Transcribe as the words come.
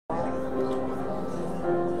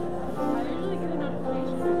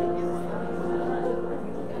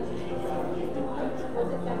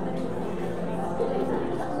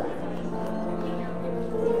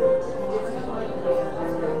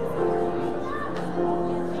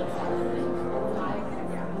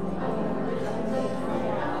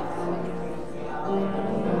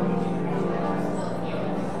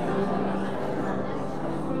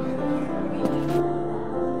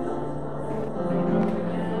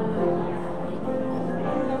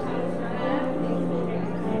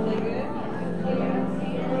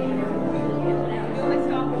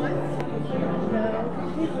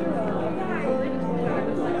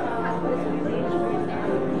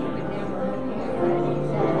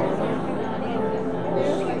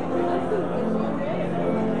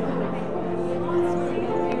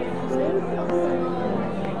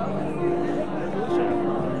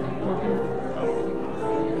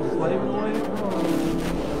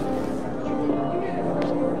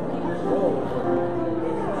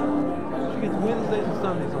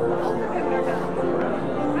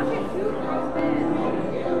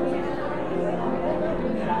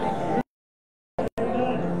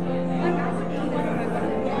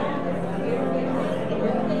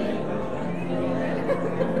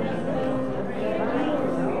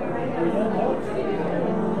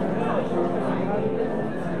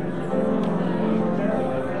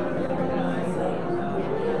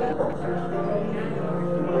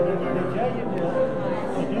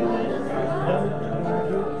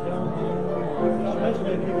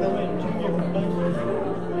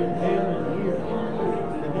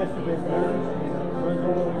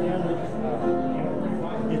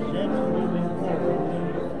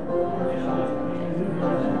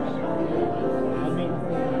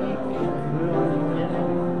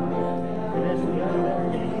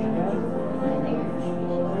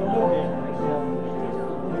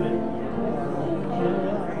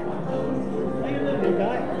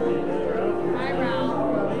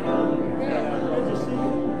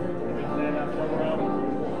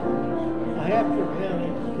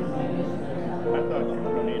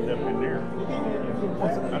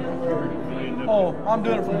Oh, I'm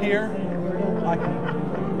doing it from here. I can.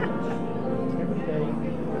 Every day,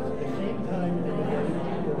 the same time that you get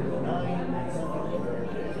to 9.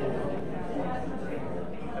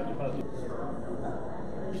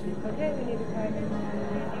 Okay, we need to try it.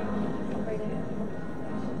 Right in.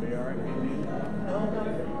 Are you all right?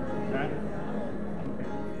 Okay.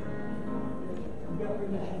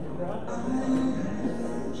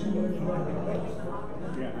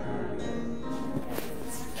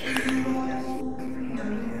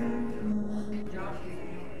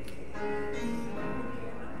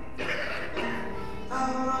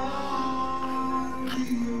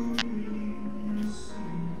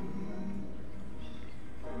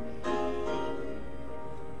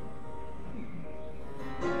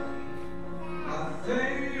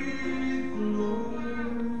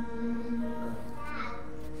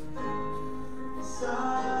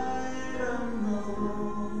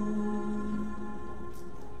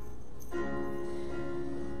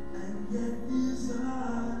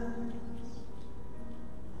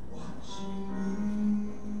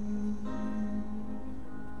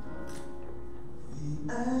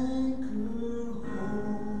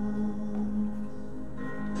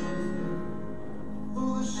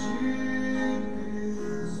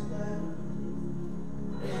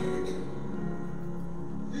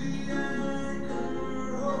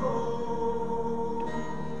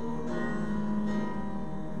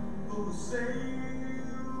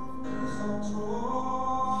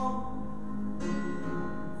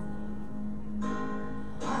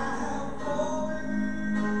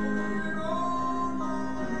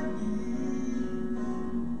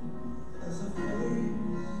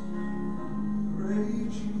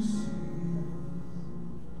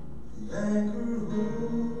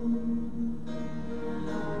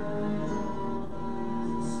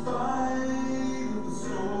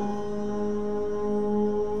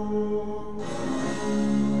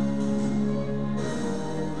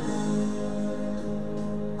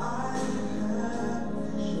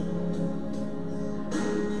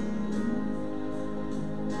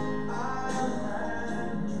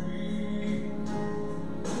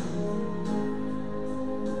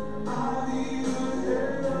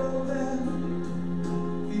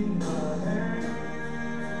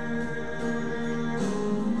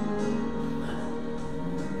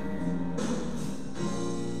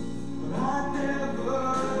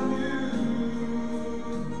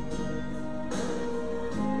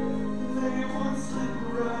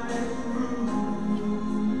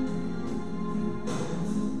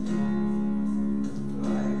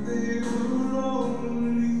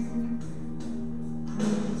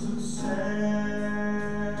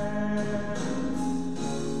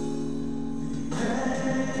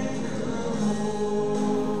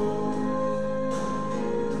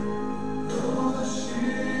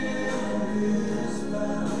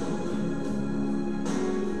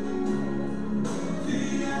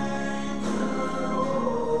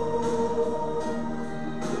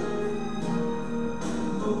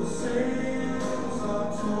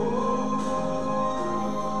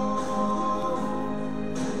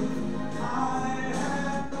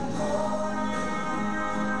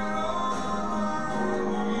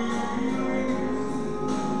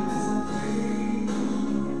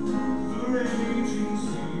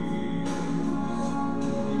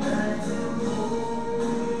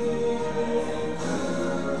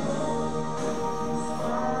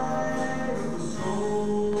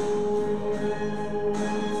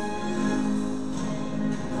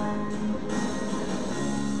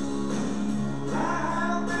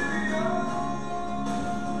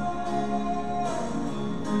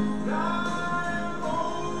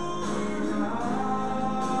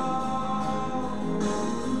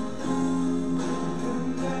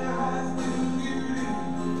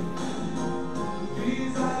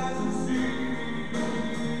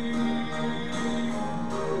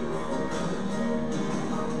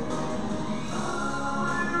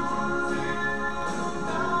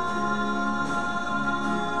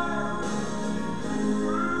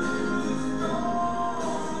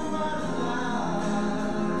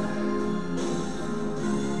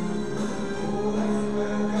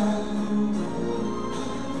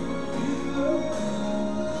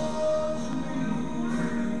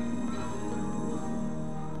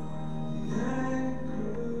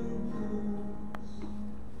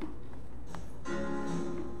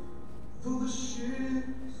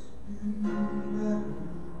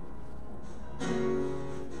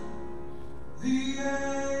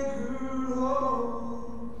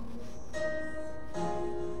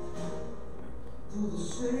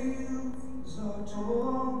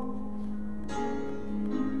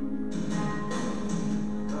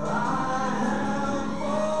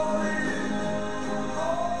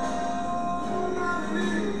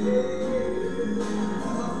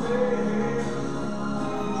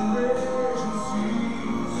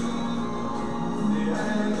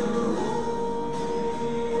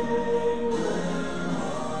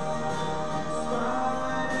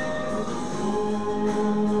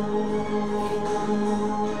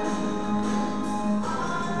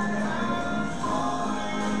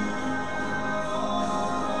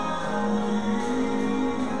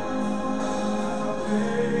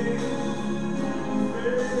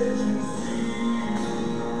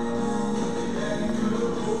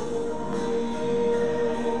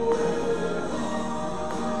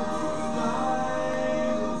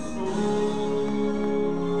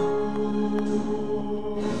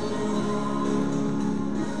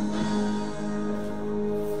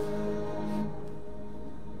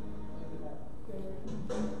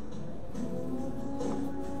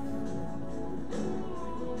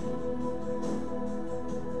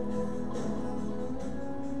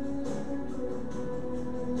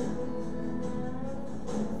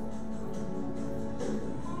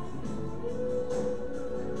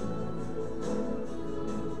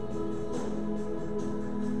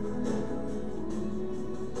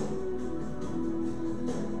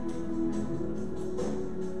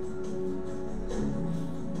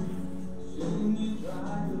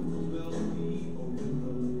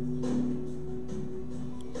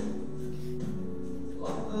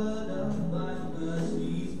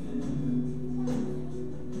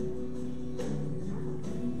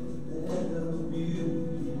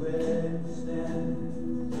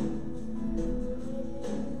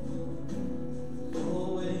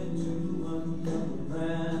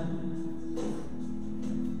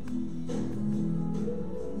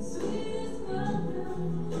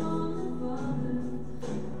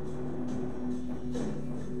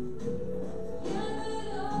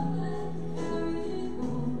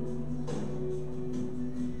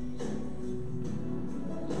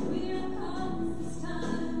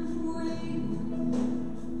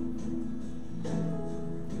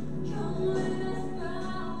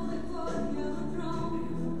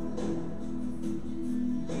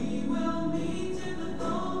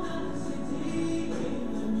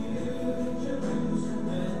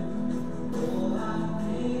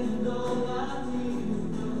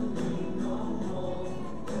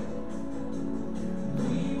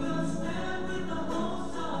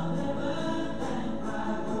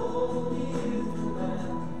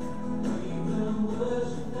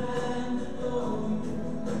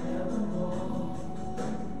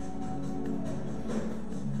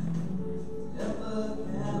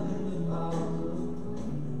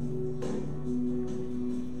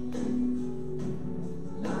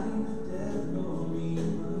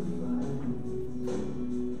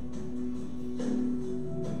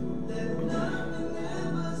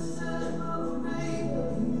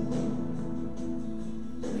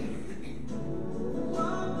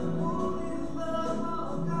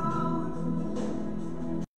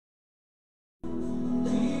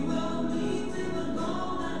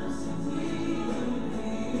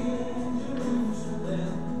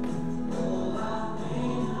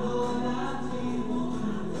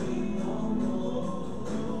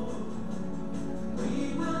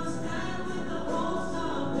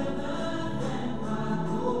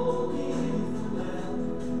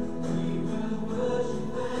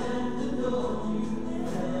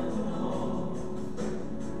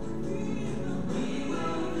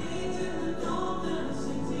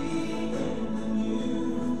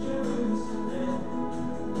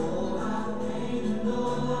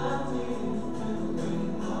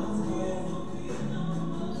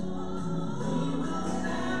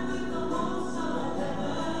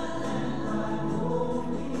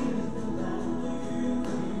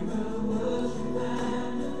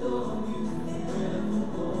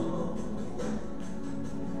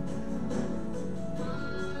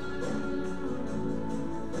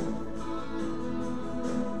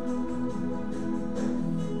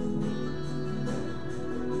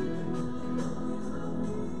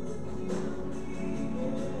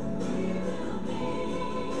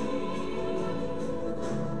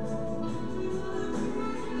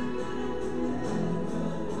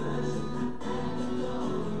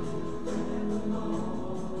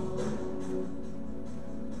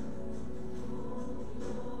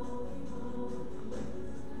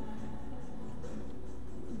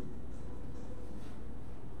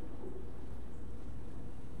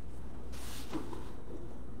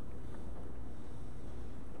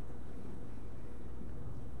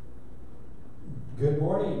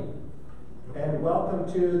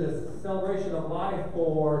 welcome to this celebration of life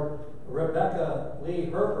for Rebecca Lee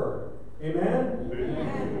Herford. Amen?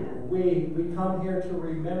 Amen. We come here to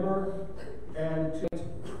remember and to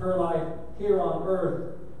her life here on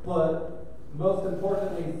earth, but most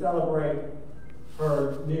importantly celebrate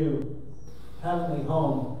her new heavenly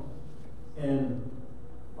home in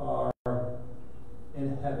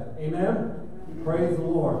heaven. Amen? Praise the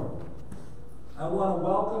Lord. I want to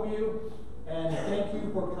welcome you and thank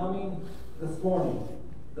you for coming this morning.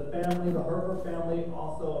 The family, the Herford family,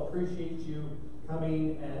 also appreciates you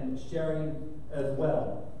coming and sharing as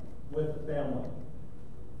well with the family.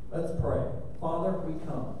 Let's pray. Father, we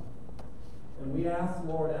come and we ask,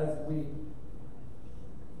 Lord, as we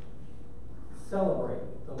celebrate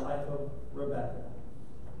the life of Rebecca,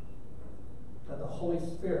 that the Holy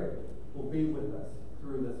Spirit will be with us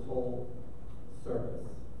through this whole service.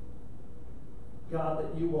 God,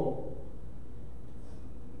 that you will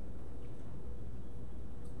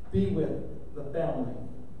be with the family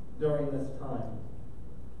during this time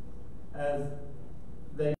as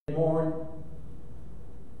they mourn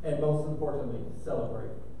and most importantly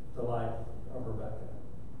celebrate the life of Rebecca.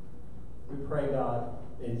 We pray, God,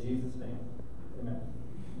 in Jesus' name. Amen.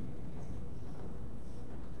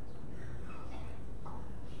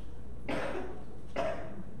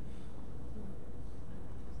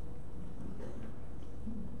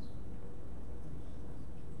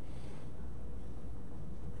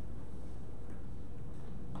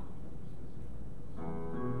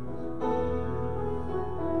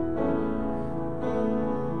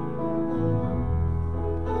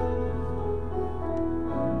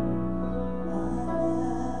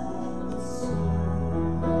 I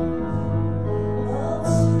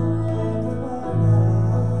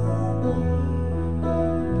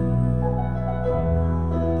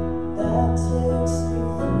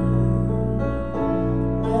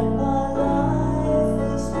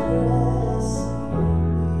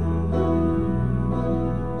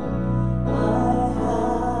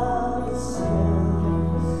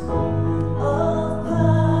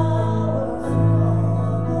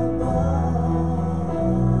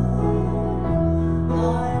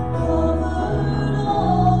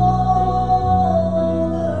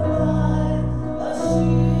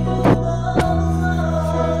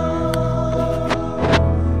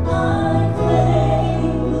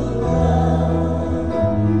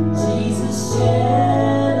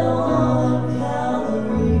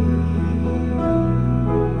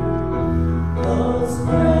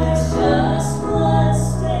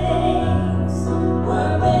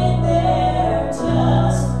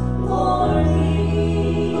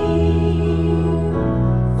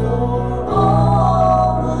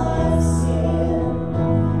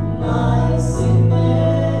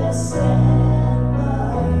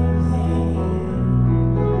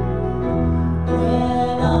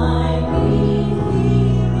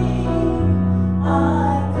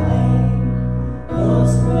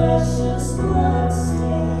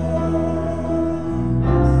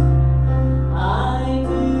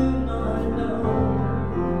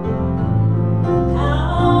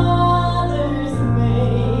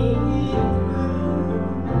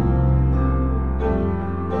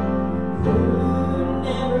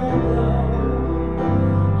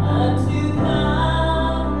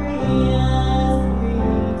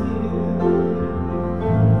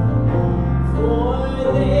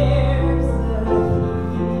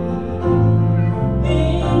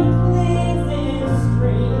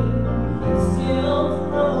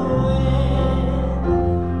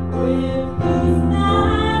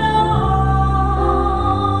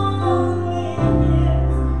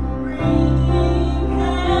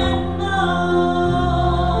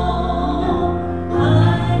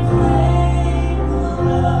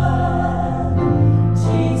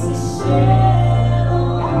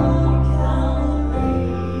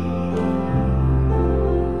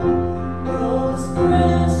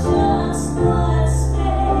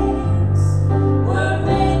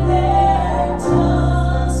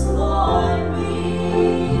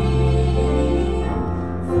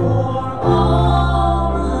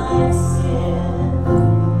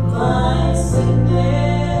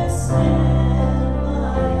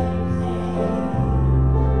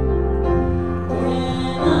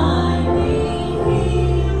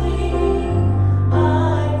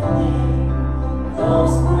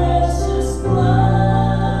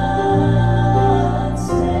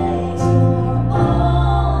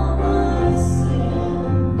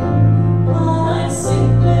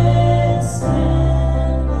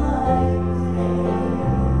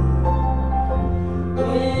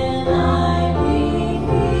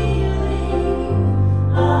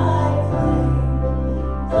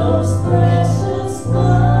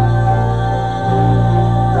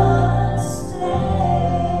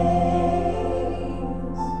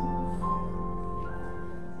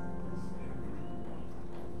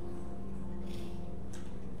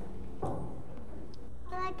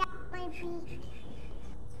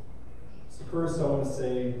First, I want to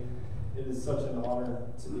say it is such an honor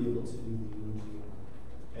to be able to do the eulogy.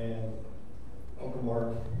 And Uncle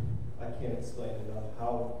Mark, I can't explain enough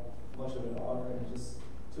how much of an honor and just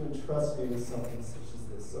to entrust me with something such as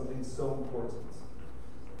this, something so important.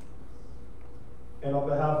 And on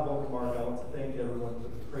behalf of Uncle Mark, I want to thank everyone for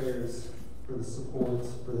the prayers, for the support,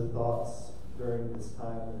 for the thoughts during this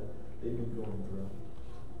time that they've been going through.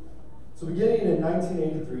 So beginning in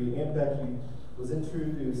 1983, Aunt Becky was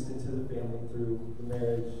introduced into the family through the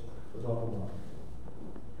marriage with Uncle Mark.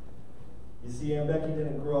 You see, Aunt Becky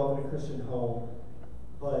didn't grow up in a Christian home,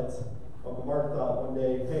 but Uncle Mark thought one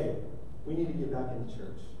day, hey, we need to get back into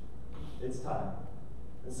church. It's time.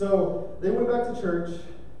 And so they went back to church,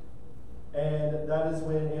 and that is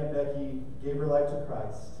when Aunt Becky gave her life to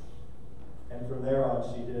Christ. And from there on,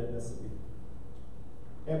 she didn't miss a beat.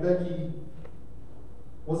 Aunt Becky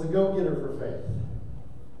was a go-getter for faith.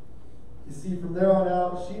 You see, from there on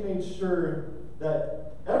out, she made sure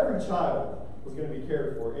that every child was going to be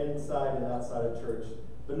cared for inside and outside of church.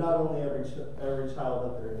 But not only every child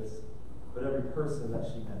that there is, but every person that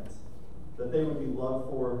she met. That they would be loved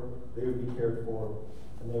for, they would be cared for,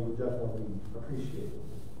 and they would definitely be appreciated.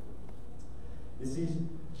 You see,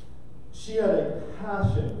 she had a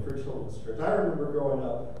passion for children's church. I remember growing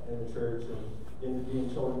up in the church and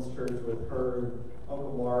in children's church with her and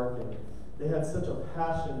Uncle Mark, and they had such a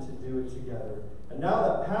passion to do it together. And now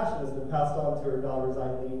that passion has been passed on to her daughters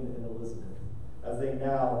Eileen and Elizabeth, as they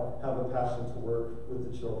now have a passion to work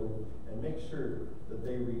with the children and make sure that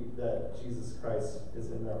they read that Jesus Christ is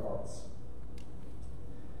in their hearts.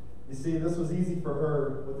 You see, this was easy for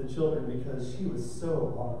her with the children because she was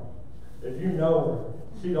so hard. If you know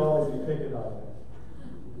her, she'd always be picking on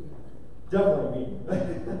you. Definitely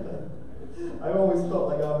me. I always felt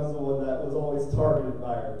like I was the one that was always targeted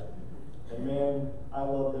by her. And man, I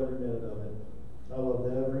loved every minute of it. I loved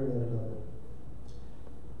every minute of it.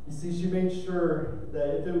 You see, she made sure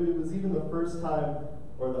that if it was even the first time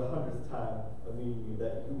or the 100th time of meeting you,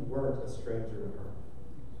 that you weren't a stranger to her.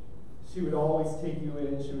 She would always take you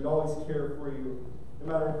in. She would always care for you.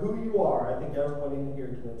 No matter who you are, I think everyone in here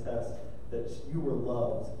can attest that you were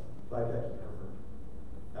loved by Becky Herford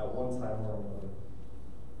at one time or another.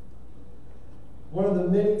 One of the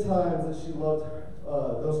many times that she loved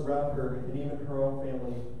those around her and even her own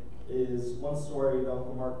family is one story that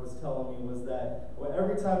Uncle Mark was telling me was that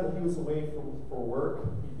every time that he was away for work,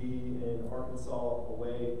 he'd be in Arkansas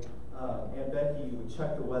away, Aunt Becky would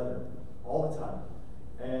check the weather all the time.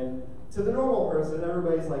 And to the normal person,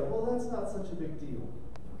 everybody's like, well, that's not such a big deal.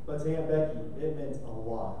 But to Aunt Becky, it meant a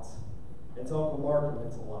lot. And to Uncle Mark, it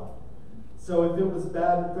meant a lot. So if there was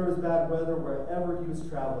bad weather wherever he was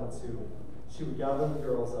traveling to, she would gather the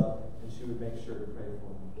girls up and she would make sure to pray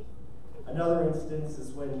for them. Another instance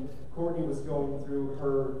is when Courtney was going through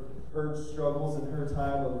her struggles and her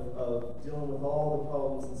time of dealing with all the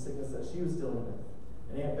problems and sickness that she was dealing with.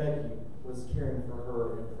 And Aunt Becky was caring for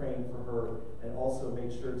her and praying for her and also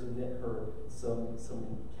made sure to knit her some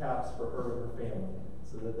caps for her and her family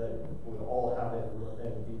so that they would all have it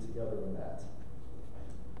and be together in that.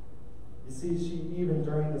 You see, she even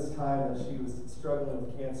during this time that she was struggling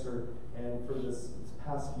with cancer and for this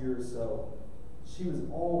past year or so, she was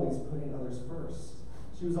always putting others first.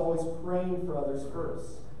 She was always praying for others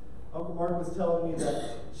first. Uncle Mark was telling me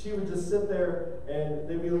that she would just sit there and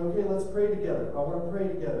they'd be like, okay, let's pray together. I want to pray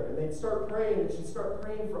together. And they'd start praying and she'd start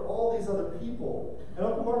praying for all these other people. And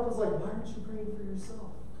Uncle Mark was like, why aren't you praying for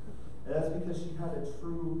yourself? And that's because she had a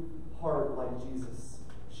true heart like Jesus.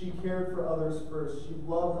 She cared for others first. She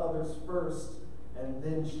loved others first. And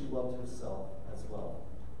then she loved herself as well.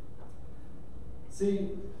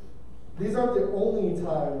 See, these aren't the only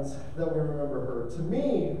times that we remember her. To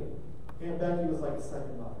me, Aunt Becky was like a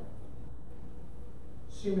second mother.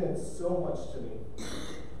 She meant so much to me.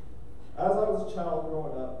 As I was a child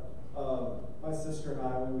growing up, my sister and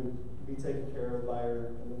I, we would be taken care of by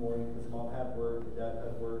her in the morning because Mom had work and Dad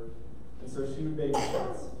had work. And so she would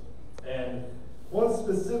babysit us. And one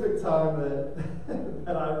specific time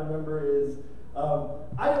that I remember is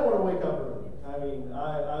I didn't want to wake up early. I mean,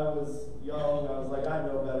 I was young. I was like, I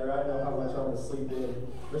know better. I know how much I'm going to sleep in.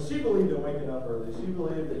 But she believed in waking up early. She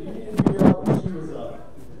believed that you needed to be up when she was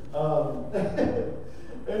up.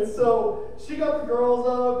 And so she got the girls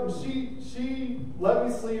up, and she let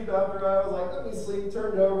me sleep after I was like, let me sleep,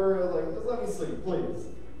 turned over. I was like, just let me sleep, please.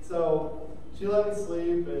 So she let me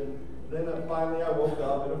sleep, and then finally I woke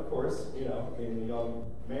up, and of course, you know, being the young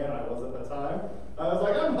man I was at the time, I was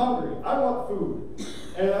like, I'm hungry. I want food.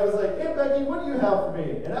 And I was like, Aunt Becky, what do you have for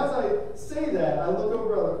me? And as I say that, I look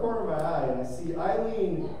over at the corner of my eye, and I see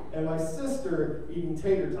Eileen and my sister eating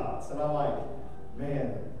tater tots. And I'm like,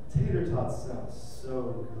 man, tater tots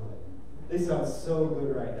so good. They sound so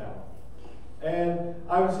good right now. And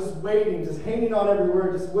I was just waiting, just hanging on every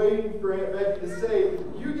word, just waiting for Aunt Becky to say,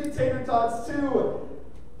 you get tater tots too.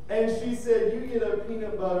 And she said, you get a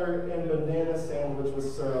peanut butter and banana sandwich with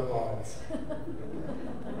syrup on it.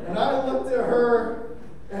 And I looked at her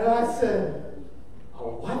and I said, a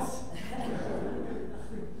what?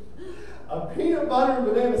 A peanut butter and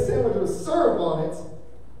banana sandwich with syrup on it?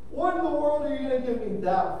 What in the world are you going to give me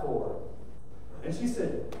that for? And she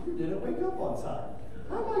said, you didn't wake up on time.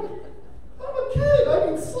 I'm like, I'm a kid, I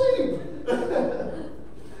need sleep.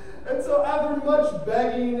 And so after much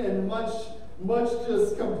begging and much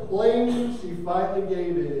just complaining, she finally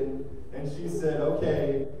gave in, and she said,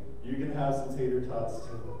 okay, you can have some tater tots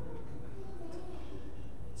too.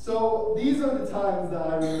 So these are the times that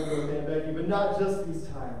I remember with Aunt Becky, but not just these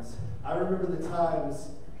times. I remember the times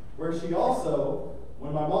where she also,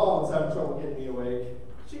 when my mom was having trouble getting me awake,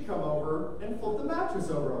 she'd come over and flip the mattress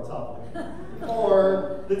over on top of me.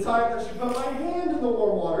 Or the time that she put my hand in the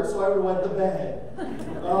warm water so I would wet the bed.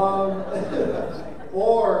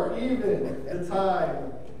 Or even the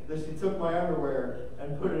time that she took my underwear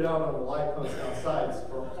and put it out on the light post outside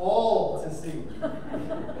for all to see.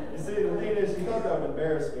 You see, the thing is, she thought that would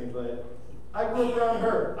embarrass me, but I grew up around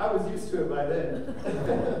her. I was used to it by then.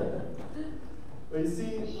 But you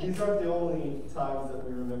see, these aren't the only times that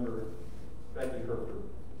we remember Becky Herford.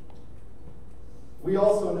 We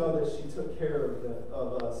also know that she took care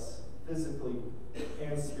of us physically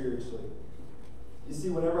and spiritually. You see,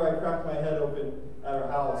 whenever I cracked my head open at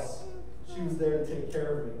her house, she was there to take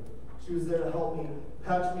care of me. She was there to help me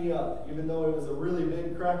patch me up, even though it was a really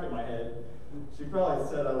big crack in my head. She probably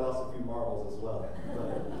said I lost a few marbles as well.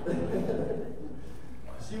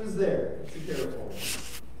 But she was there to care for me.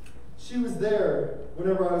 She was there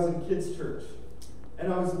whenever I was in kids' church,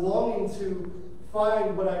 and I was longing to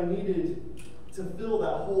find what I needed to fill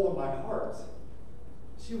that hole in my heart.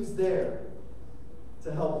 She was there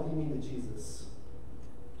to help lead me to Jesus.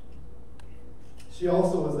 She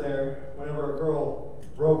also was there whenever a girl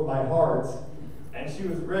broke my heart, and she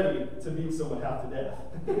was ready to beat someone half to death.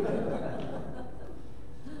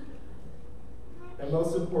 And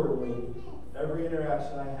most importantly, every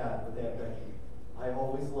interaction I had with Aunt Becky, I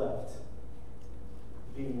always left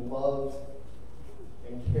being loved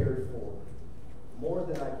and cared for more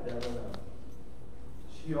than I could ever know.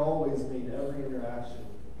 She always made every interaction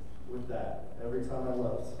with that. Every time I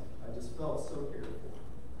left, I just felt so cared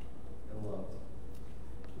for and loved.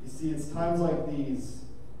 You see, it's times like these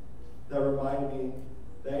that remind me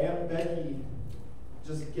that Aunt Becky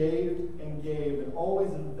just gave and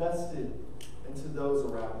always invested into those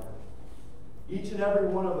around her. Each and every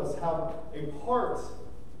one of us have a part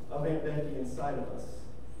of Aunt Becky inside of us.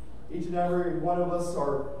 Each and every one of us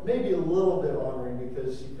are maybe a little bit ornery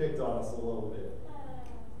because she picked on us a little bit.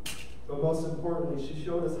 But most importantly, she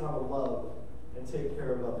showed us how to love and take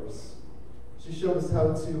care of others. She showed us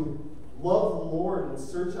how to love the Lord and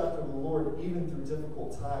search after the Lord even through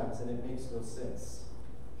difficult times, and it makes no sense.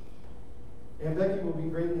 Aunt Becky will be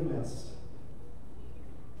greatly missed,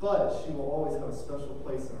 but she will always have a special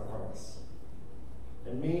place in our hearts.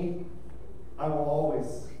 And me, I will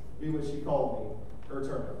always be what she called me, her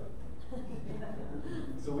Turner.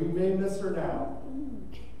 So we may miss her now,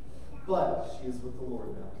 but she is with the Lord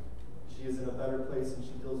now. She is in a better place, and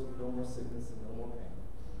she deals with no more sickness and no more pain.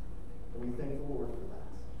 And we thank the Lord for that.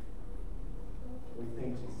 We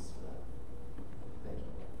thank Jesus for that.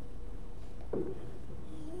 Thank you.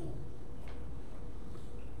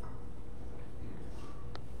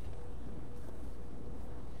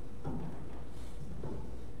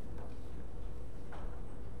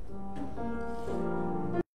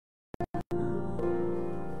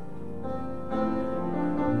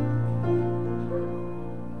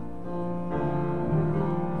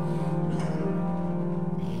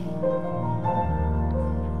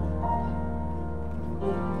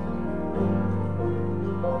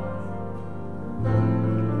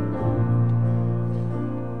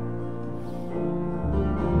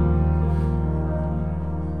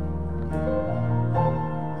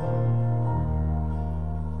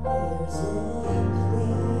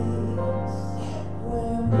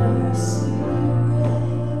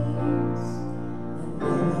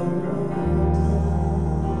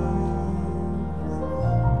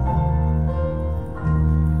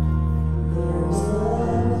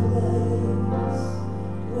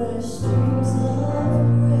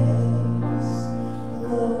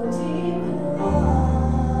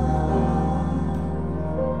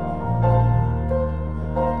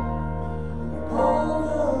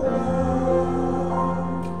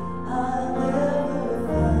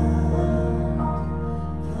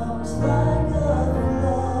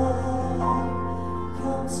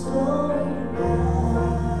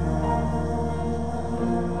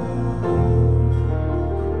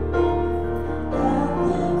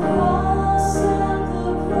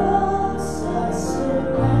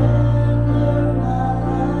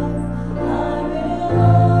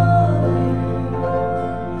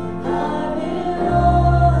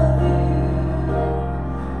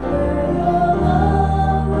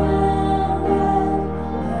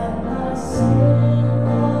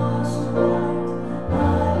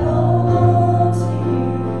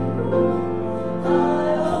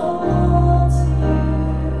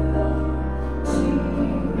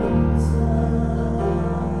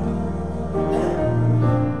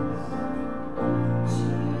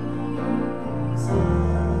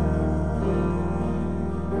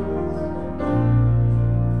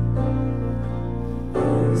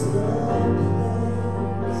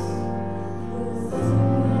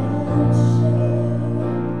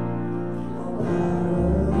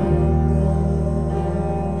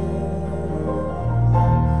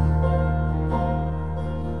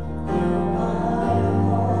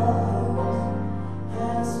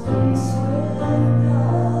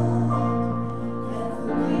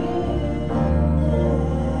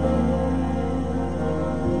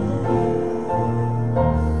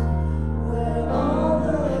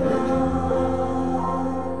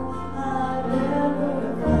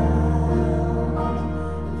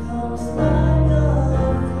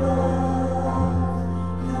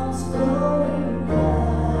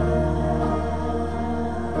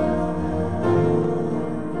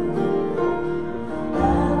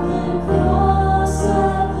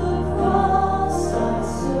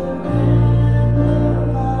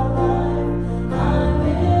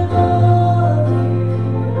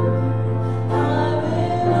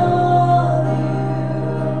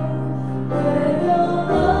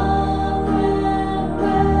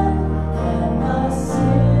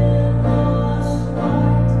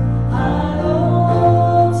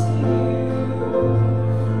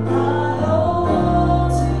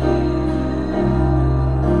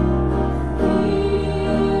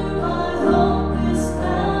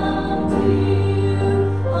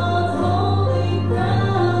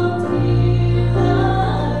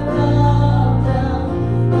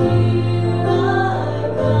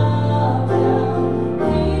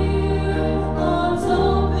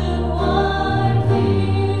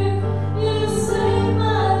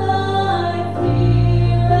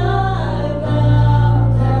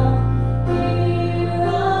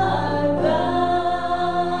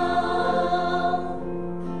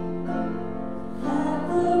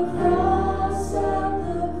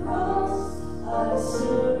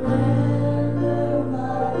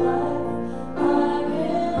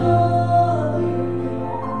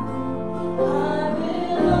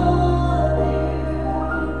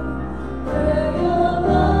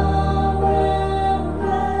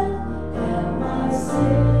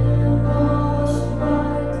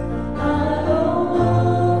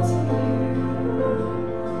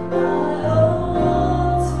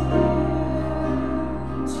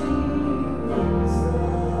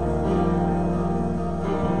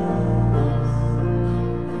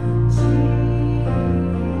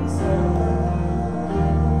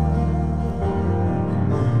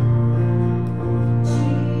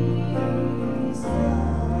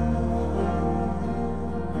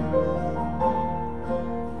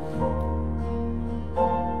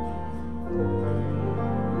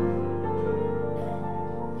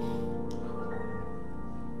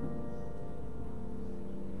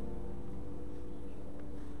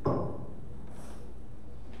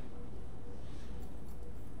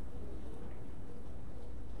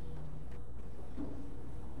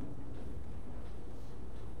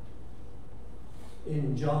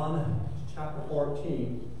 in John chapter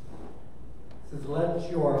 14. It says, let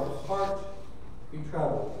your heart be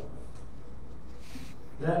troubled.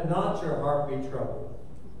 Let not your heart be troubled.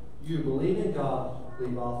 You believe in God,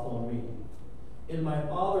 believe also in me. In my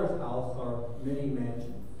Father's house are many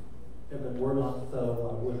mansions. If it were not so,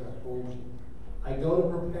 I would have told you. I go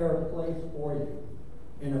to prepare a place for you.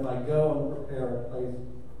 And if I go and prepare a place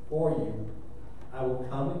for you, I will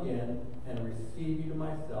come again and receive you to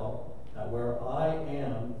myself, that where I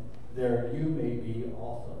am, there you may be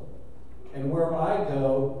also. And where I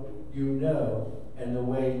go, you know, and the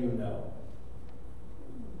way you know.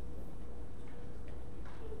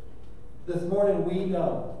 This morning we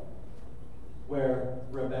know where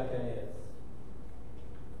Rebecca is.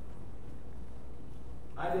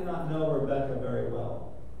 I did not know Rebecca very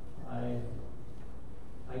well. I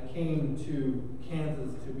came to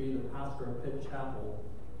Kansas to be the pastor of Pitt Chapel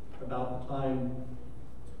about the time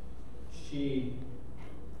she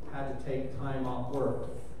had to take time off work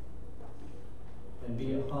and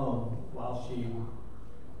be at home while she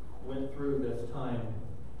went through this time.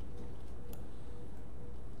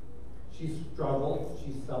 She struggled,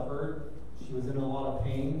 she suffered, she was in a lot of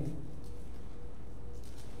pain.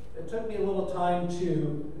 It took me a little time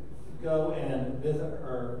to go and visit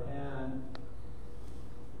her, and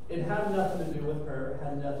it had nothing to do with her, it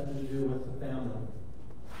had nothing to do with the family.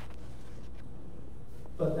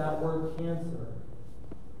 But that word cancer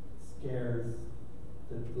scares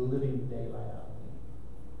the living daylight out of me.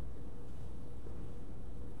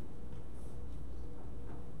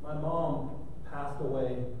 My mom passed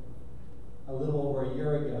away a little over a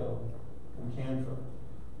year ago from cancer.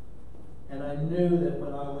 And I knew that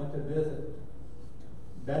when I went to visit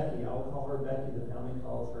Becky, I'll call her Becky, the family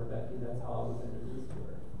calls her Becky, that's how I was introduced to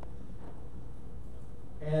her.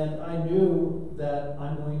 And I knew that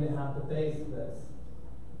I'm going to have to face this.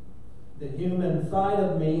 The human side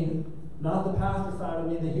of me, not the pastor side of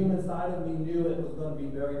me, the human side of me knew it was going to be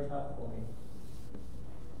very tough for me.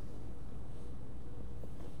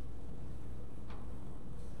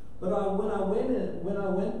 But when I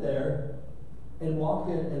went there and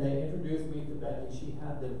walked in and they introduced me to Becky, she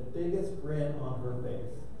had the biggest grin on her face.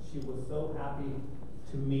 She was so happy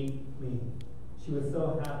to meet me. She was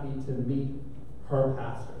so happy to meet her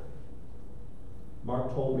pastor.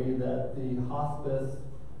 Mark told me that the hospice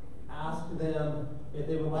asked them if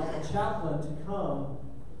they would like a chaplain to come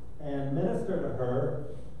and minister to her,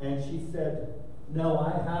 and she said, no,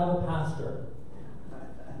 I have a pastor.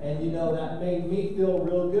 And you know, that made me feel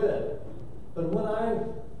real good. But when I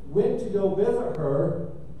went to go visit her,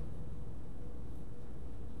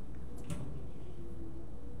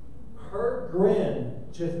 her grin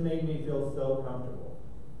just made me feel so comfortable.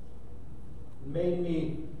 Made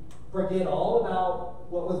me forget all about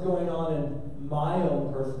what was going on in my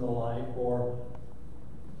own personal life or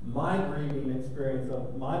my grieving experience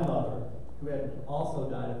of my mother, who had also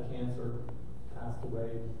died of cancer, passed away,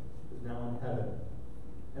 is now in heaven.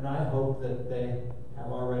 And I hope that they have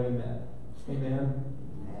already met. Amen?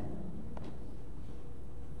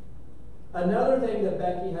 Another thing that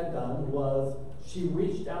Becky had done was she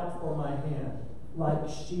reached out for my hand, like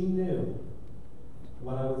she knew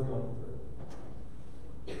what I was going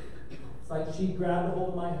through. It's like she grabbed a hold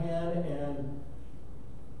of my hand, and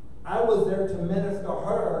I was there to minister to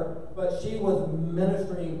her, but she was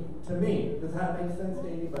ministering to me. Does that make sense to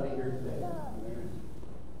anybody here today?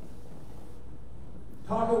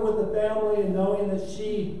 Talking with the family and knowing that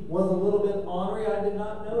she was a little bit ornery, I did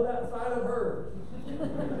not know that side of her.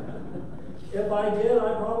 If I did,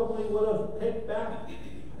 I probably would have picked back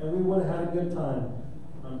and we would have had a good time,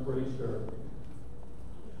 I'm pretty sure.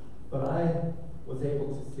 But I was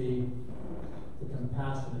able to see the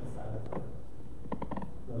compassionate side of her,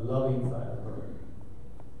 the loving side of her,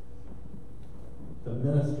 the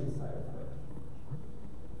ministry side of her.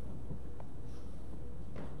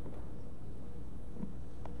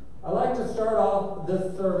 I like to start off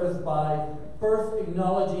this service by first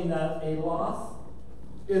acknowledging that a loss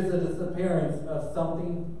is the disappearance of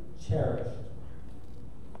something cherished.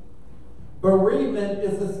 Bereavement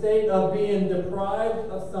is the state of being deprived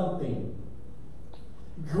of something.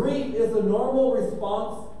 Grief is a normal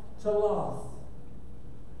response to loss.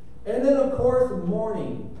 And then, of course,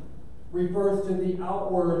 mourning refers to the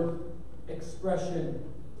outward expression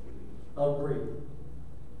of grief.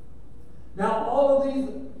 Now, all of these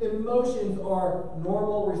emotions are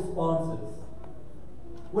normal responses.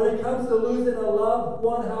 When it comes to losing a loved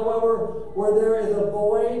one, however, where there is a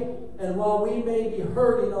void, and while we may be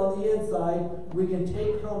hurting on the inside, we can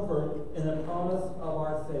take comfort in the promise of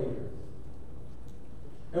our Savior.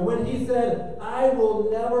 And when He said, I will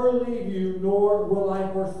never leave you, nor will I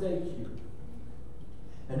forsake you,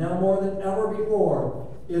 And now more than ever before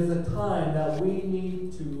is the time that we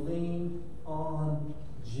need to lean on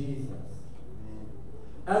Jesus.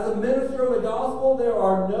 As a minister of the gospel, there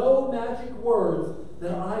are no magic words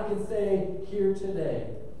that I can say here today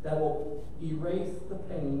that will erase the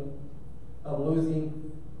pain of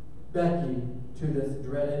losing Becky to this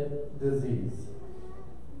dreaded disease.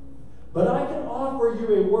 But I can offer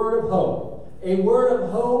you a word of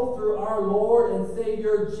hope through our Lord and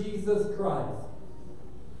Savior Jesus Christ.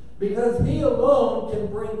 Because He alone can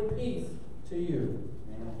bring peace to you,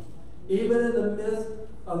 even in the midst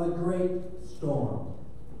of the great storm.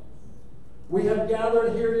 We have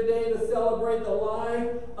gathered here today to celebrate the life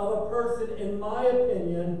of a person, in my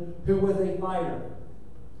opinion, who was a fighter.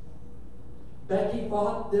 Becky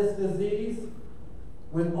fought this disease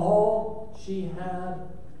with all she had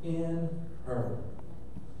in her.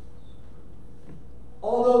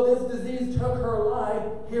 Although this disease took her life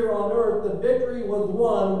here on earth, the victory was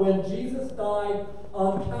won when Jesus died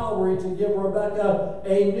on Calvary to give Rebecca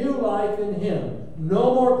a new life in Him.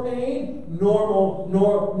 No more pain, no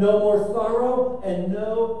more sorrow, and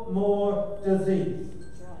no more disease.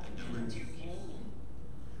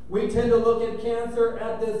 We tend to look at cancer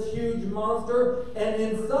at this huge monster, and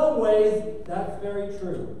in some ways, that's very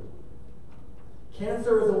true.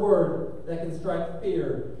 Cancer is a word that can strike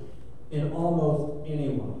fear in almost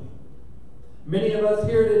anyone. Many of us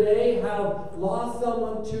here today have lost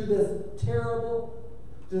someone to this terrible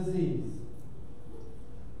disease.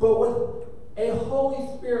 But with a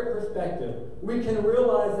Holy Spirit perspective, we can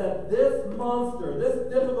realize that this monster,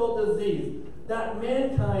 this difficult disease that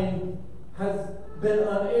mankind has been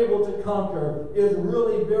unable to conquer, is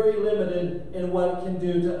really very limited in what it can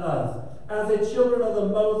do to us as a children of the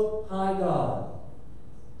Most High God.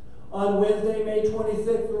 On Wednesday, May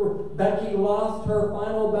 26th, Becky lost her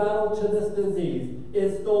final battle to this disease.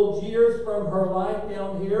 It stole years from her life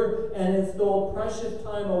down here, and it stole precious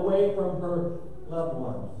time away from her loved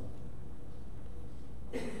ones.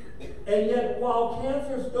 And yet, while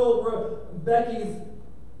cancer stole Becky's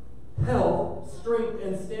health, strength,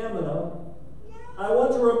 and stamina, I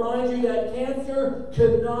want to remind you that cancer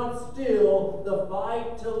could not steal the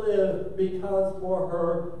fight to live because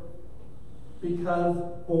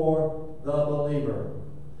for the believer.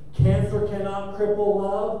 Cancer cannot cripple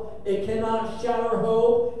love. It cannot shatter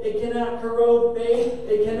hope. It cannot corrode faith.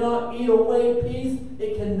 It cannot eat away peace.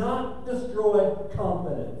 It cannot destroy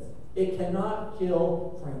confidence. It cannot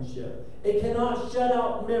kill friendship. It cannot shut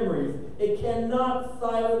out memories. It cannot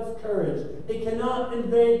silence courage. It cannot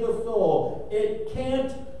invade the soul. It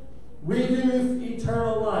can't reduce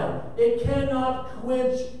eternal life. It cannot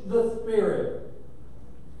quench the spirit.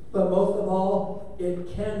 But most of all,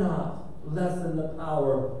 it cannot lessen the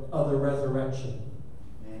power of the resurrection.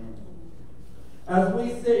 As we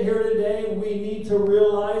sit here today, we need to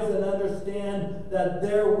realize and understand that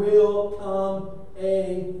there will come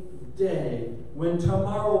a day when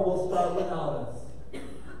tomorrow will start without us.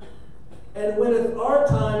 And when it's our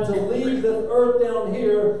time to leave this earth down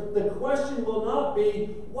here, the question will not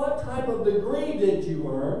be, what type of degree did you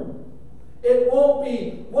earn? It won't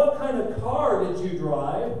be, what kind of car did you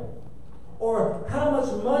drive? Or how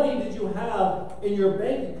much money did you have in your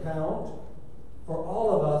bank account? For all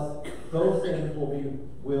of us, those things will be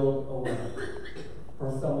willed away for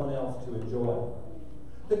someone else to enjoy.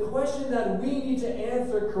 The question that we need to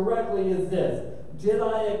answer correctly is this: did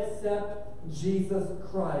I accept Jesus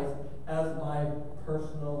Christ as my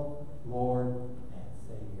personal Lord and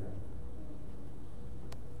Savior?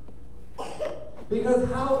 Because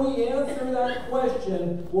how we answer that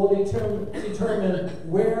question will determine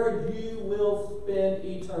where you will spend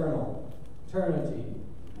eternity.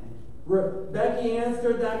 Becky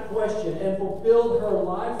answered that question and fulfilled her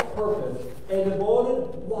life's purpose, a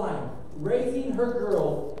devoted wife, raising her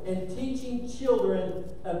girls and teaching children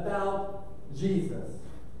about Jesus.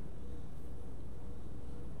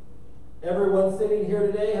 Everyone sitting here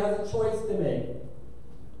today has a choice to make.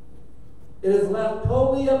 It is left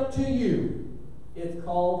totally up to you. It's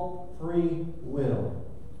called free will.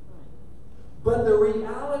 But the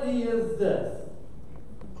reality is this: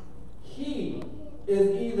 He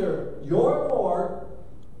is either your Lord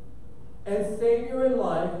and Savior in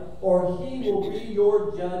life, or He will be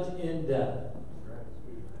your judge in death.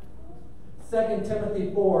 2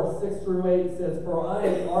 Timothy 4:6-8 says, "For I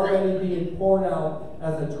am already being poured out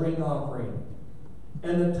as a drink offering,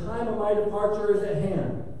 and the time of my departure is at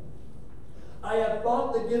hand. I have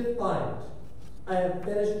fought the good fight. I have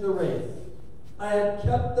finished the race. I have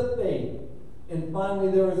kept the faith. And finally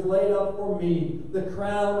there is laid up for me the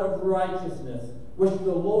crown of righteousness, which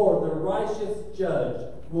the Lord, the righteous judge,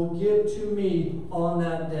 will give to me on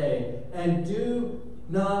that day. And do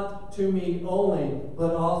not to me only,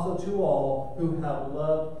 but also to all who have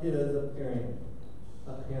loved his appearing.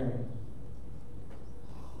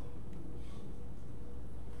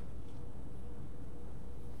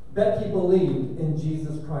 Becky believed in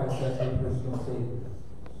Jesus Christ as her personal Savior.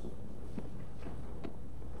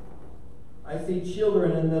 I see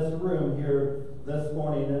children in this room here this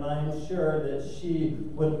morning, and I am sure that she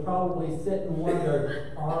would probably sit and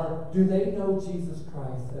wonder, do they know Jesus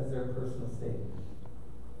Christ as their personal Savior?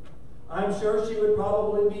 I'm sure she would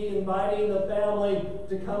probably be inviting the family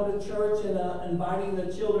to come to church and inviting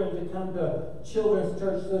the children to come to children's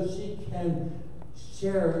church so she can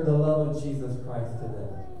share the love of Jesus Christ to them.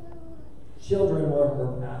 Children were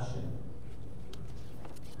her passion.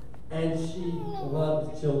 And she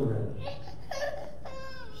loved children.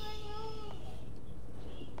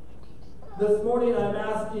 This morning I'm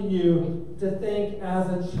asking you to think as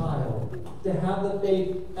a child, to have the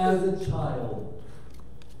faith as a child.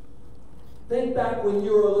 Think back when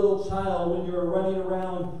you were a little child, when you were running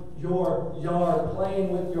around your yard, playing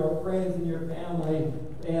with your friends and your family,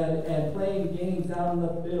 and playing games out in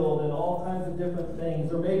the field and all kinds of different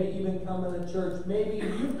things. Or maybe even coming to church. Maybe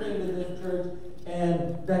you came to this church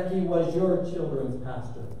and Becky was your children's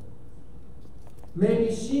pastor.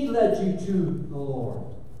 Maybe she led you to the Lord.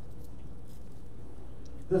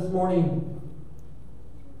 This morning,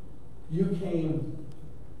 you came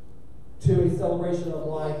to a celebration of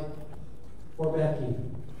life for Becky.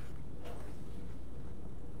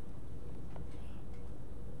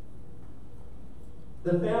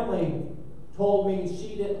 The family told me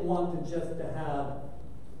she didn't want to just to have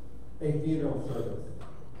a funeral service.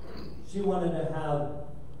 She wanted to have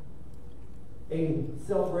a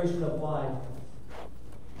celebration of life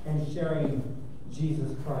and sharing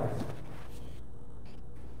Jesus Christ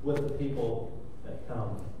with the people that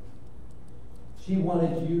come. She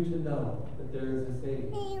wanted you to know that there is a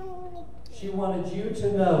Savior. She wanted you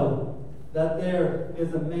to know that there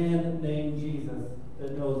is a man named Jesus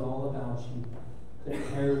that knows all about you,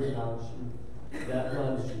 that cares about you, that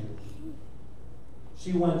loves you.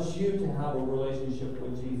 She wants you to have a relationship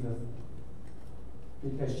with Jesus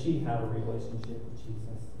because she had a relationship with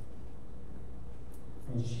Jesus.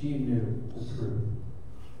 And she knew the truth.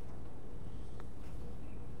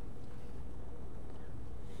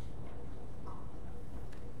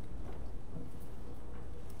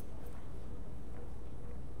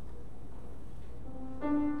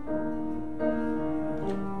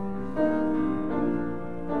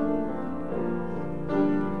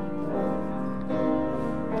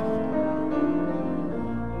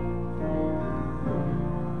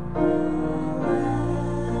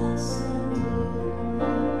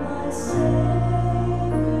 Say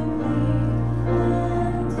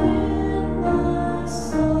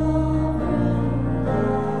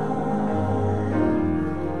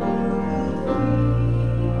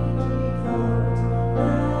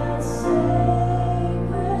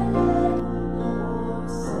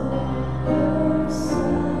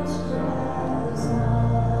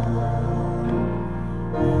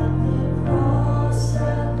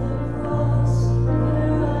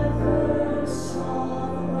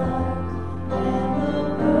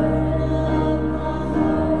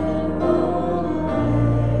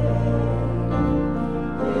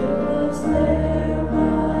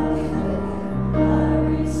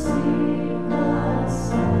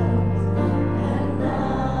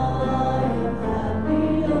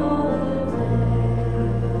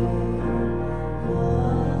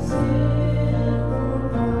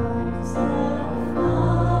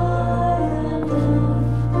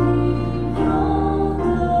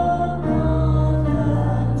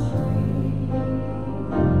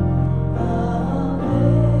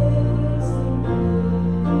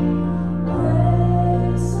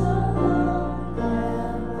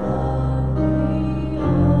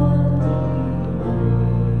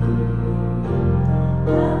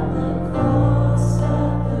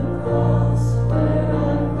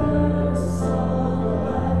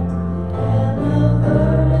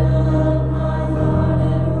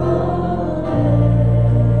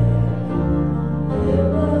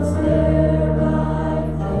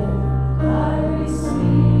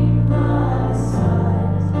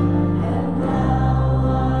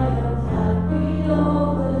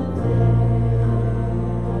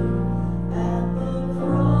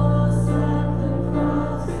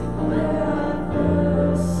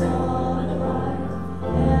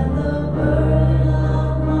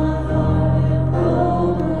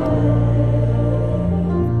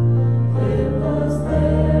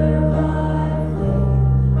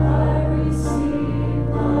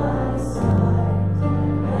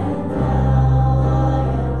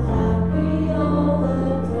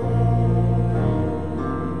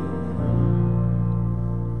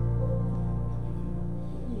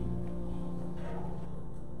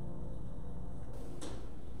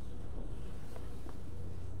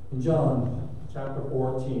John chapter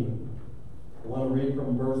 14, I want to read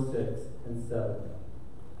from verse 6 and 7.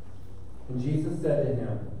 And Jesus said to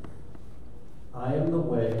him, I am the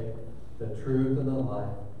way, the truth, and the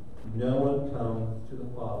life. No one comes to the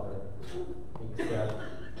Father except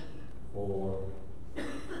for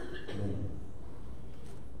me.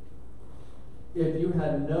 If you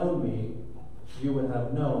had known me, you would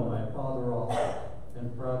have known my Father also.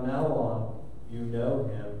 And from now on, you know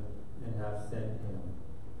him and have sent him.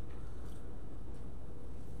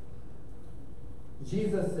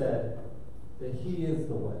 Jesus said that he is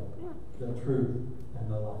the way, the truth,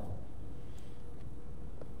 and the life.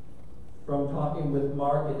 From talking with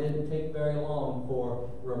Mark, it didn't take very long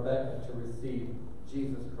for Rebecca to receive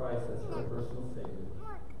Jesus Christ as her personal Savior.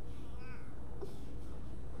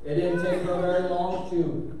 It didn't take her very long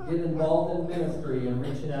to get involved in ministry and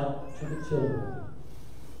reaching out to the children.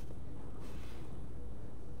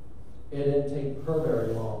 It didn't take her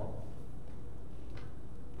very long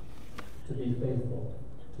to be faithful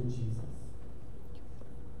to Jesus.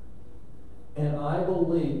 And I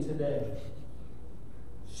believe today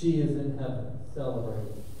she is in heaven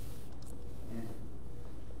celebrating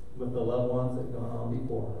with the loved ones that gone on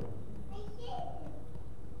before her.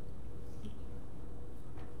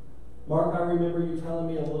 Mark, I remember you telling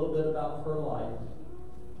me a little bit about her life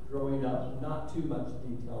growing up. Not too much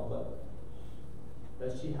detail, but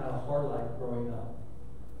that she had a hard life growing up.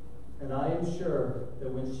 And I am sure that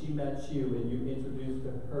when she met you and you introduced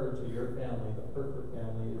her to your family, the Herford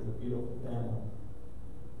family is a beautiful family.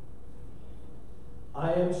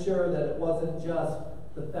 I am sure that it wasn't just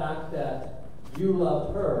the fact that you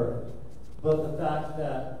loved her, but the fact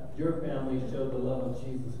that your family showed the love of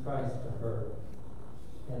Jesus Christ to her.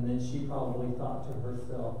 And then she probably thought to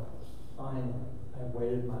herself, finally, I've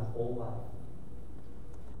waited my whole life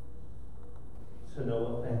to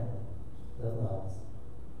know a family that loves.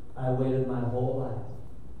 I waited my whole life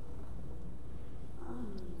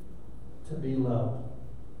to be loved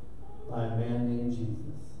by a man named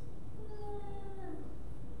Jesus.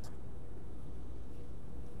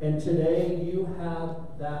 And today you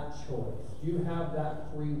have that choice. You have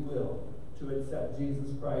that free will to accept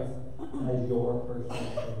Jesus Christ as your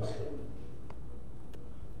personal Savior.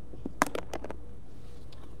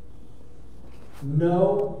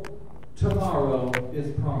 No tomorrow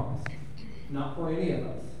is promised. Not for any of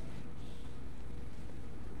us.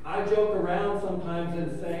 I joke around sometimes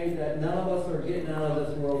and say that none of us are getting out of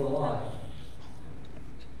this world alive.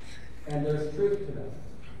 And there's truth to that.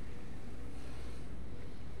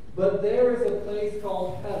 But there is a place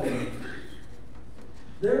called heaven.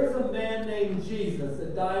 There is a man named Jesus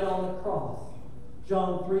that died on the cross.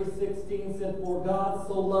 John 3:16 said, For God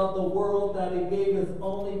so loved the world that he gave his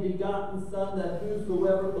only begotten Son, that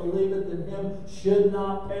whosoever believeth in him should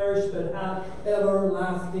not perish but have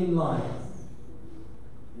everlasting life.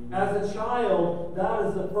 As a child, that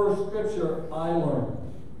is the first scripture I learned.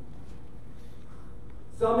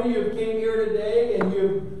 Some of you came here today and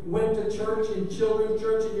you went to church, in children's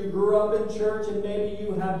church, and you grew up in church, and maybe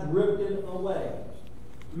you have drifted away.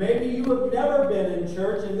 Maybe you have never been in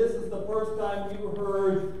church, and this is the first time you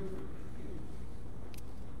heard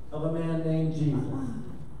of a man named Jesus.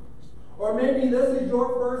 Or maybe this is your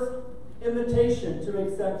first invitation to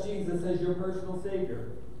accept Jesus as your personal Savior.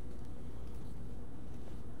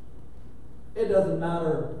 It doesn't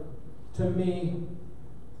matter to me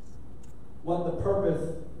what the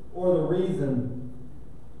purpose or the reason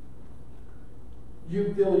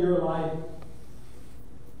you feel your life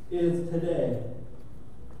is today.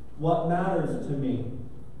 What matters to me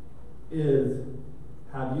is,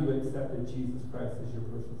 have you accepted Jesus Christ as your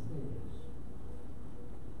personal Savior?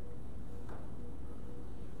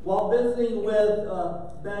 While visiting with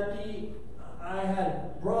Becky, I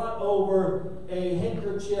had brought over a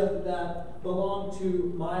handkerchief that belonged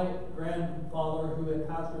to my grandfather, who had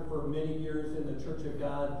pastored for many years in the Church of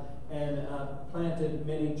God and planted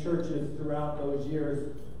many churches throughout those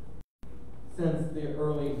years since the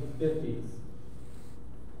early 50s.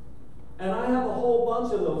 And I have a whole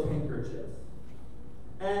bunch of those handkerchiefs.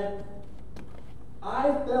 And I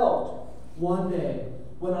felt one day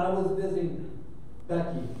when I was visiting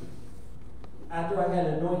Becky, after I had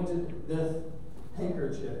anointed this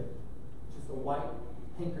handkerchief, just a white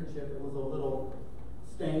handkerchief, it was a little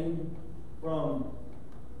stain from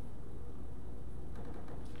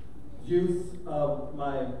use of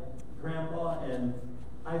my grandpa, and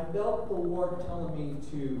I felt the Lord telling me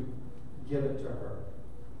to give it to her.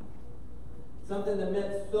 Something that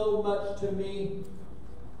meant so much to me,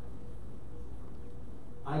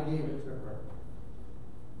 I gave it to her.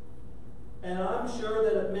 And I'm sure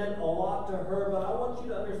that it meant a lot to her, but I want you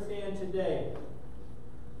to understand today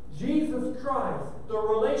Jesus Christ, the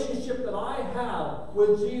relationship that I have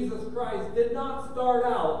with Jesus Christ did not start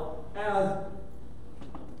out as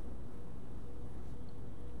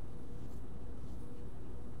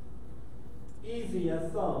easy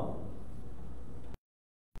as some.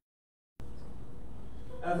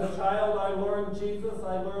 As a child, I learned Jesus.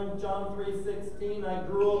 I learned John 3:16. I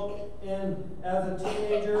grew up as a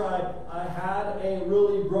teenager, I had a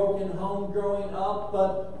really broken home growing up,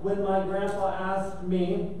 but when my grandpa asked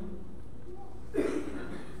me,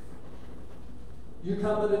 "You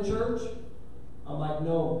come to the church?" I'm like,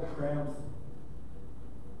 "No, Gramps.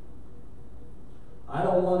 I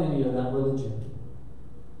don't want any of that religion."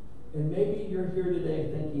 And maybe you're here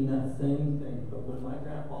today thinking that same thing, but when my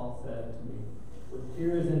grandpa said to me, with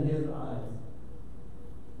tears in his eyes,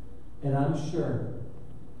 and I'm sure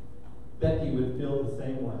Becky would feel the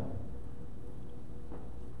same way.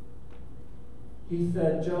 He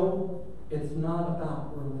said, "Joe, it's not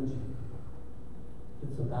about religion.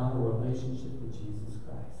 It's about a relationship with Jesus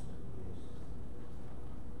Christ."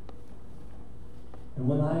 And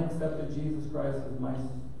when I accepted Jesus Christ as my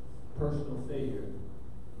personal Savior,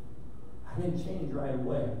 I didn't change right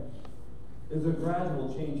away. It was a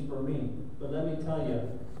gradual change for me. But let me tell you,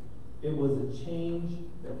 it was a change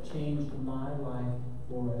that changed my life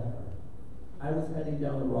forever. I was heading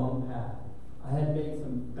down the wrong path. I had made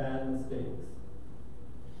some bad mistakes.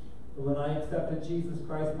 But when I accepted Jesus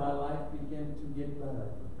Christ, my life began to get better.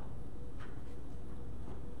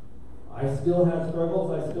 I still have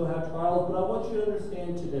struggles, I still have trials, but I want you to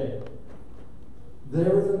understand today,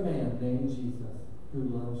 there is a man named Jesus who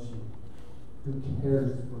loves you, who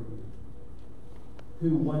cares for you,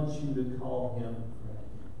 who wants you to call him friend,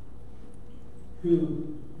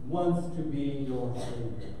 who wants to be your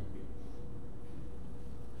Savior.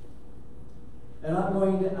 And I'm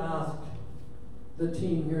going to ask the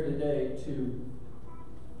team here today to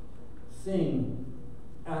sing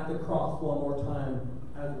 "At the Cross" one more time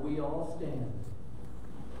as we all stand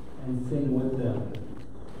and sing with them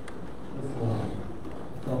this morning.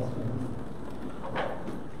 Let's all stand.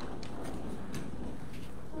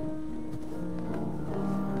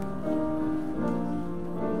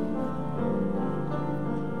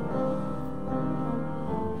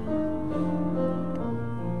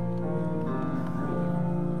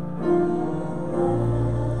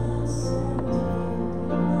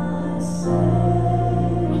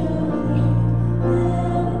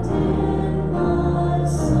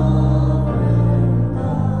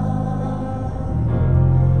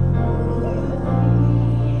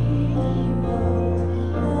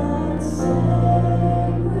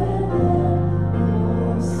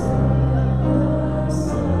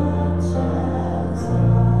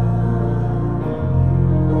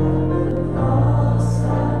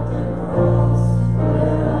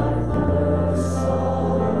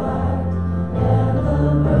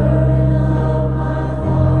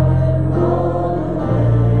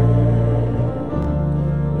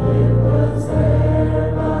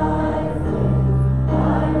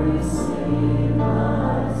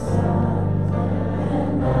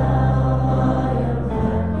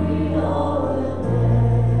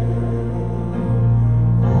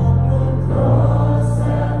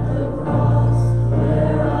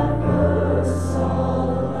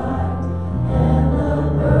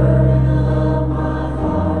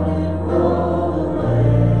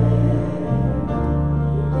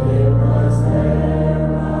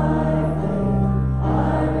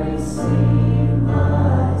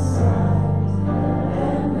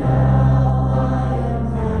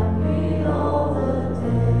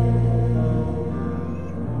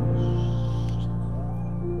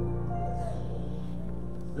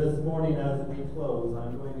 This morning, as we close,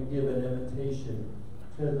 I'm going to give an invitation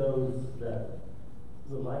to those that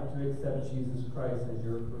would like to accept Jesus Christ as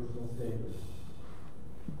your personal Savior.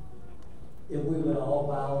 If we would all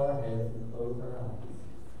bow our heads and close our eyes,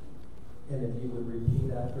 and if you would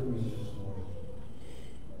repeat after me this morning.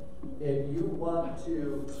 If you want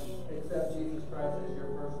to accept Jesus Christ as your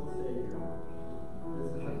personal Savior,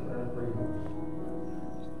 this is a prayer for you.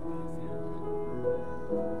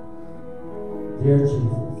 Dear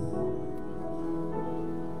Jesus,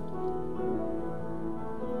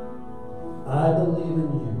 I believe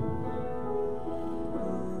in you.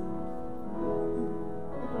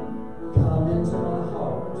 Come into my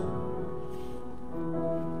heart.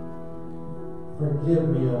 Forgive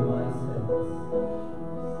me of my sins.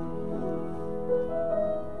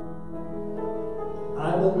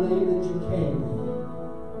 I believe that you came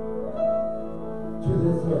to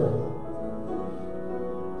this earth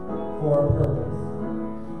for a purpose.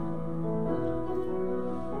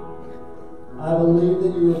 I believe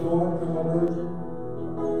that you were born from a virgin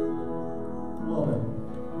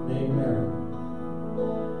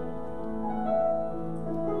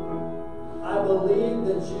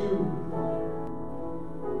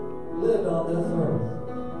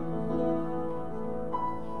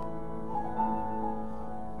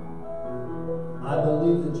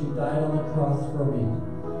believe that you died on the cross for me.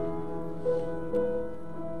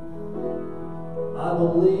 I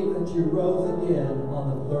believe that you rose again on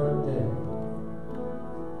the third day.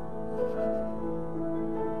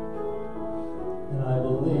 And I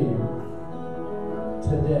believe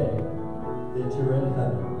today that you're in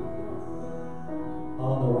heaven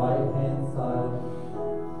on the right-hand side,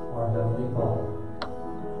 our Heavenly Father,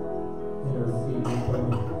 interceding for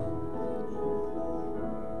me.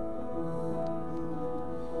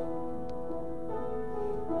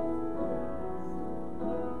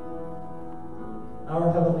 Our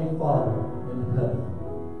Heavenly Father in heaven,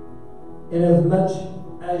 inasmuch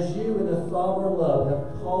as you in a sovereign love have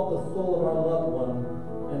called the soul of our loved one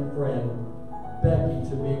and friend, Becky,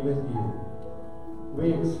 to be with you,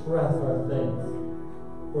 we express our thanks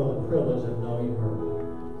for the privilege of knowing her.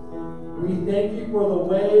 We thank you for the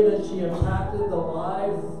way that she impacted the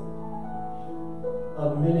lives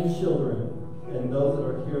of many children and those that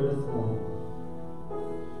are here this morning.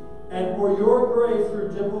 And for your grace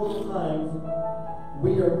through difficult times,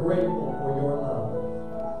 we are grateful for your love.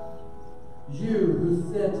 You who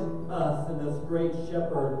sent us in this great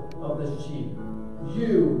shepherd of the sheep.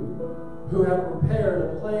 You who have prepared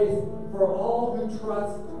a place for all who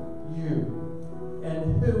trust you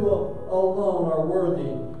and who alone are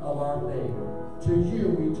worthy of our faith. To you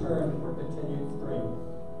we turn for continued strength,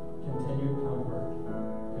 continued comfort,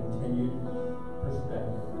 continued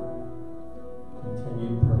perspective,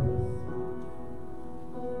 continued purpose.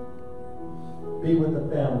 Be with the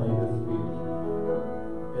family this week,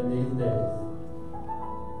 in these days,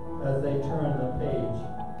 as they turn the page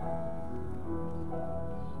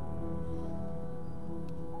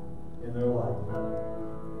in their life.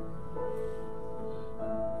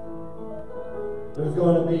 There's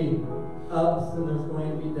going to be ups and there's going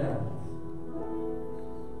to be downs.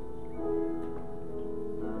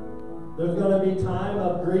 There's going to be time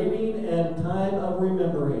of grieving and time of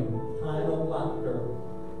remembering, time of laughter,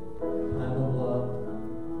 time of love,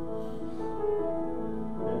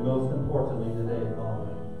 and most importantly today,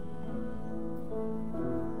 Father,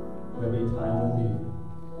 there'll be time with you.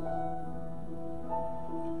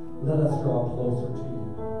 Let us draw closer to you.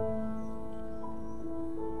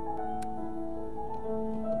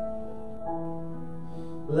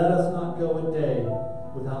 Let us not go a day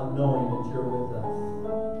without knowing that you're with us.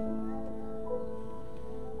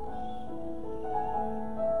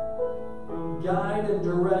 Guide and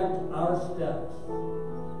direct our steps.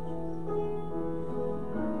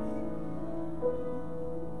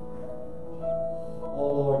 Oh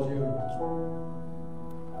Lord,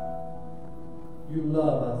 you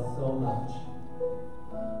love us so much.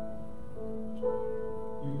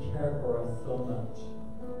 You care for us so much.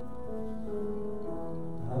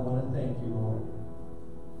 I want to thank you, Lord,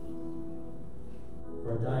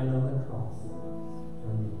 for dying on the cross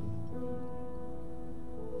for me.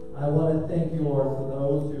 I want to thank you, Lord, for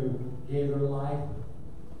those who gave their life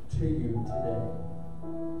to you today.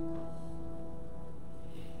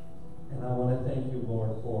 And I want to thank you,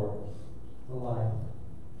 Lord, for the life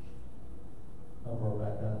of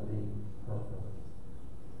Rebecca Lee Herford.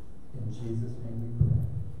 In Jesus' name we pray.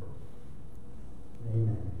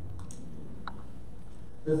 Amen.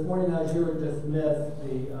 This morning, as you were dismissed,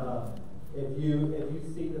 if you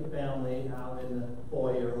see the family out in the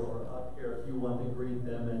foyer or up here, if you want to greet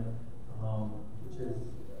them and just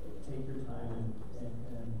take your time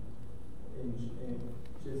and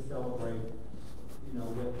just celebrate,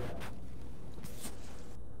 with them.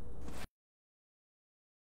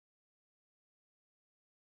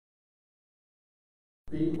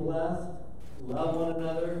 Be blessed, love one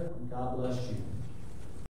another, and God bless you.